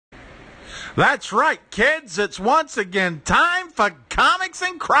That's right, kids. It's once again time for Comics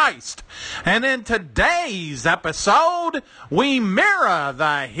in Christ. And in today's episode, we mirror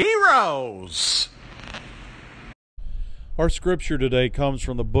the heroes. Our scripture today comes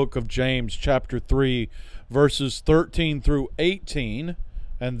from the book of James, chapter 3, verses 13 through 18,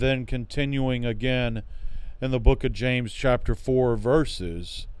 and then continuing again in the book of James, chapter 4,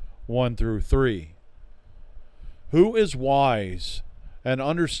 verses 1 through 3. Who is wise and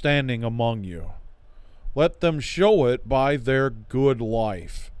understanding among you? Let them show it by their good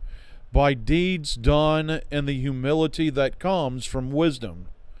life, by deeds done in the humility that comes from wisdom.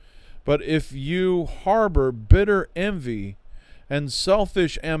 But if you harbor bitter envy and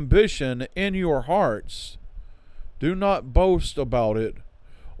selfish ambition in your hearts, do not boast about it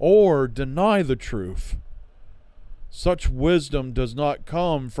or deny the truth. Such wisdom does not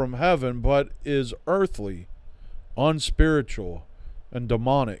come from heaven, but is earthly, unspiritual, and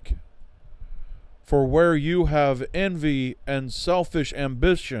demonic. For where you have envy and selfish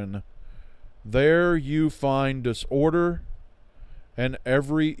ambition, there you find disorder and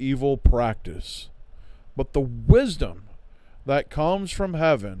every evil practice. But the wisdom that comes from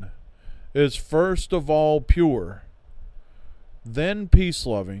heaven is first of all pure, then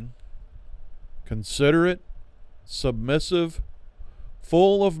peace-loving, considerate, submissive,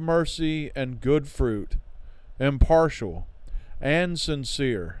 full of mercy and good fruit, impartial and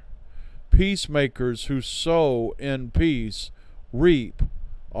sincere. Peacemakers who sow in peace reap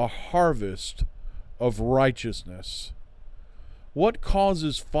a harvest of righteousness. What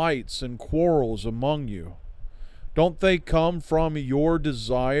causes fights and quarrels among you? Don't they come from your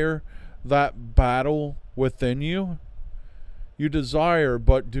desire that battle within you? You desire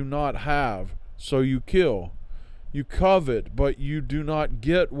but do not have, so you kill. You covet but you do not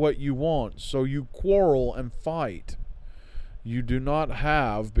get what you want, so you quarrel and fight. You do not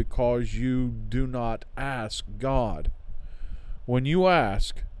have because you do not ask God. When you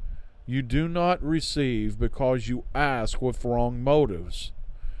ask, you do not receive because you ask with wrong motives,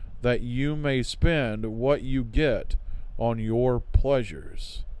 that you may spend what you get on your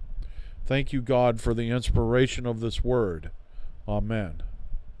pleasures. Thank you, God, for the inspiration of this word. Amen.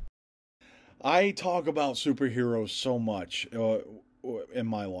 I talk about superheroes so much in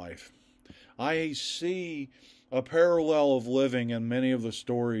my life. I see a parallel of living in many of the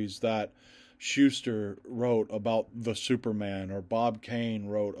stories that Schuster wrote about the Superman, or Bob Kane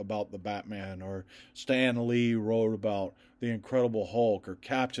wrote about the Batman, or Stan Lee wrote about the Incredible Hulk, or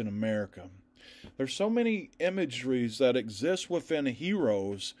Captain America. There's so many imageries that exist within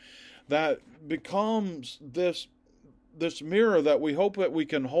heroes that becomes this mirror that we hope that we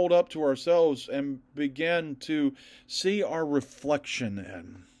can hold up to ourselves and begin to see our reflection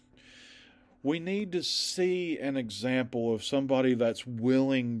in. We need to see an example of somebody that's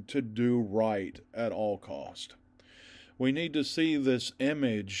willing to do right at all cost. We need to see this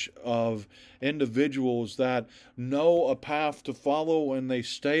image of individuals that know a path to follow and they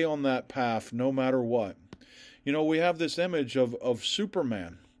stay on that path no matter what. You know, we have this image of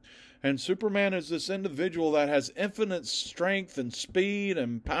Superman. And Superman is this individual that has infinite strength and speed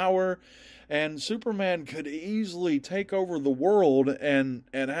and power. And Superman could easily take over the world and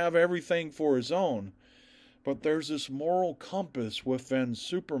have everything for his own. But there's this moral compass within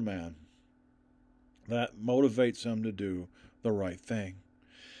Superman that motivates him to do the right thing.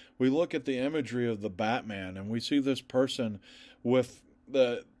 We look at the imagery of the Batman and we see this person with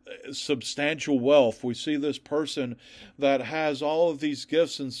the substantial wealth. We see this person that has all of these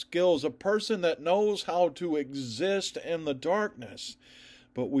gifts and skills, a person that knows how to exist in the darkness.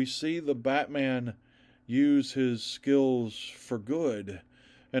 But we see the Batman use his skills for good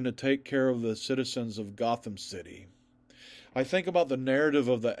and to take care of the citizens of Gotham City. I think about the narrative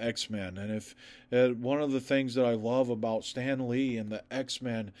of the X-Men, and if one of the things that I love about Stan Lee and the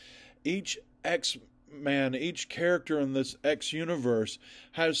X-Men, each X-Man, each character in this X universe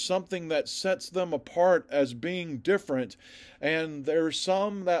has something that sets them apart as being different, and there's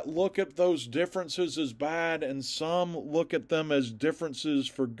some that look at those differences as bad and some look at them as differences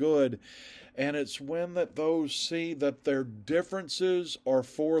for good. And it's when that those see that their differences are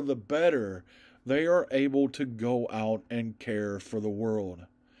for the better, they are able to go out and care for the world.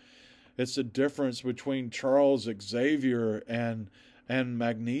 It's the difference between Charles Xavier and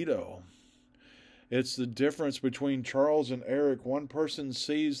Magneto. It's the difference between Charles and Eric. One person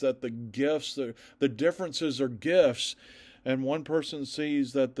sees that the differences are gifts, and one person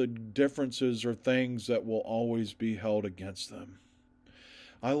sees that the differences are things that will always be held against them.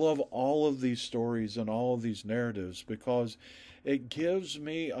 I love all of these stories and all of these narratives because it gives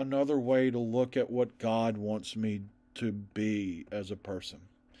me another way to look at what God wants me to be as a person.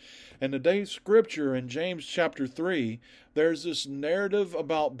 In today's scripture in James chapter 3, there's this narrative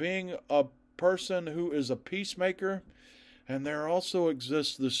about being a person who is a peacemaker, and there also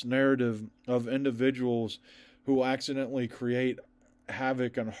exists this narrative of individuals who accidentally create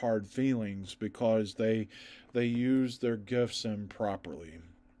havoc and hard feelings because they use their gifts improperly.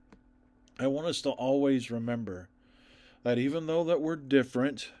 I want us to always remember that even though that we're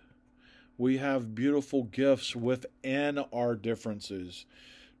different, we have beautiful gifts within our differences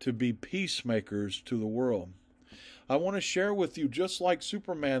to be peacemakers to the world. I want to share with you, just like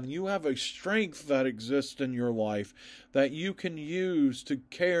Superman, you have a strength that exists in your life that you can use to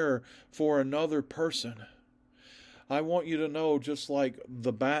care for another person. I want you to know, just like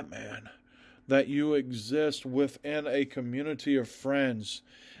the Batman, that you exist within a community of friends.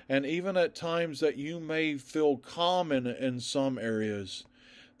 And even at times that you may feel common in some areas,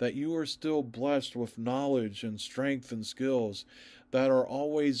 that you are still blessed with knowledge and strength and skills that are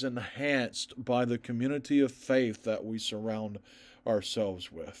always enhanced by the community of faith that we surround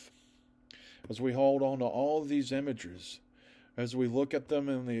ourselves with. As we hold on to all of these images, as we look at them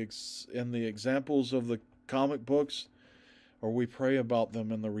in the examples of the comic books, or we pray about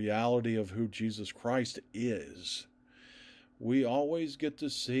them in the reality of who Jesus Christ is, we always get to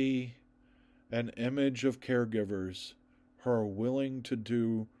see an image of caregivers who are willing to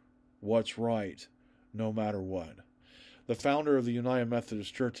do what's right no matter what. The founder of the United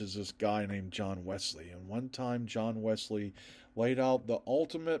Methodist Church is this guy named John Wesley. And one time John Wesley laid out the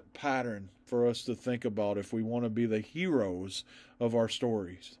ultimate pattern for us to think about if we want to be the heroes of our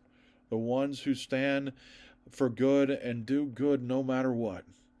stories. The ones who stand for good and do good no matter what.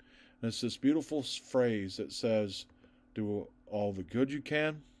 And it's this beautiful phrase that says, do all the good you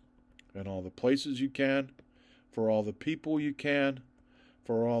can, in all the places you can, for all the people you can,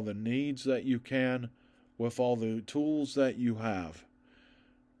 for all the needs that you can, with all the tools that you have.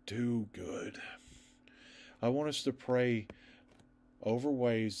 Do good. I want us to pray over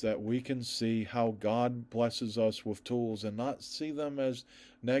ways that we can see how God blesses us with tools and not see them as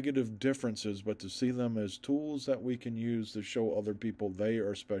negative differences, but to see them as tools that we can use to show other people they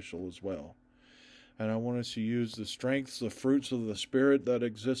are special as well. And I want us to use the strengths, the fruits of the Spirit that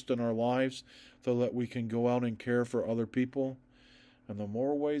exist in our lives so that we can go out and care for other people. And the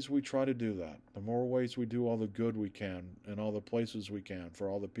more ways we try to do that, the more ways we do all the good we can in all the places we can, for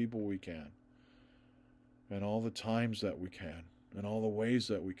all the people we can, and all the times that we can, and all the ways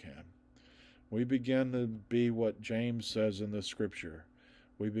that we can, we begin to be what James says in the scripture.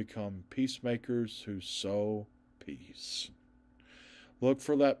 We become peacemakers who sow peace. Look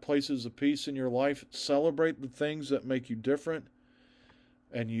for that places of peace in your life. Celebrate the things that make you different.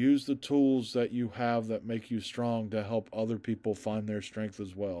 And use the tools that you have that make you strong to help other people find their strength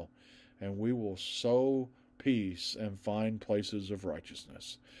as well. And we will sow peace and find places of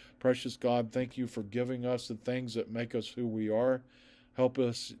righteousness. Precious God, thank you for giving us the things that make us who we are. Help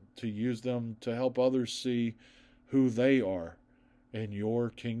us to use them to help others see who they are in your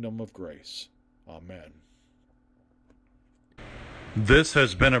kingdom of grace. Amen. This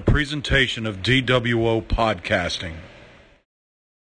has been a presentation of DWO Podcasting.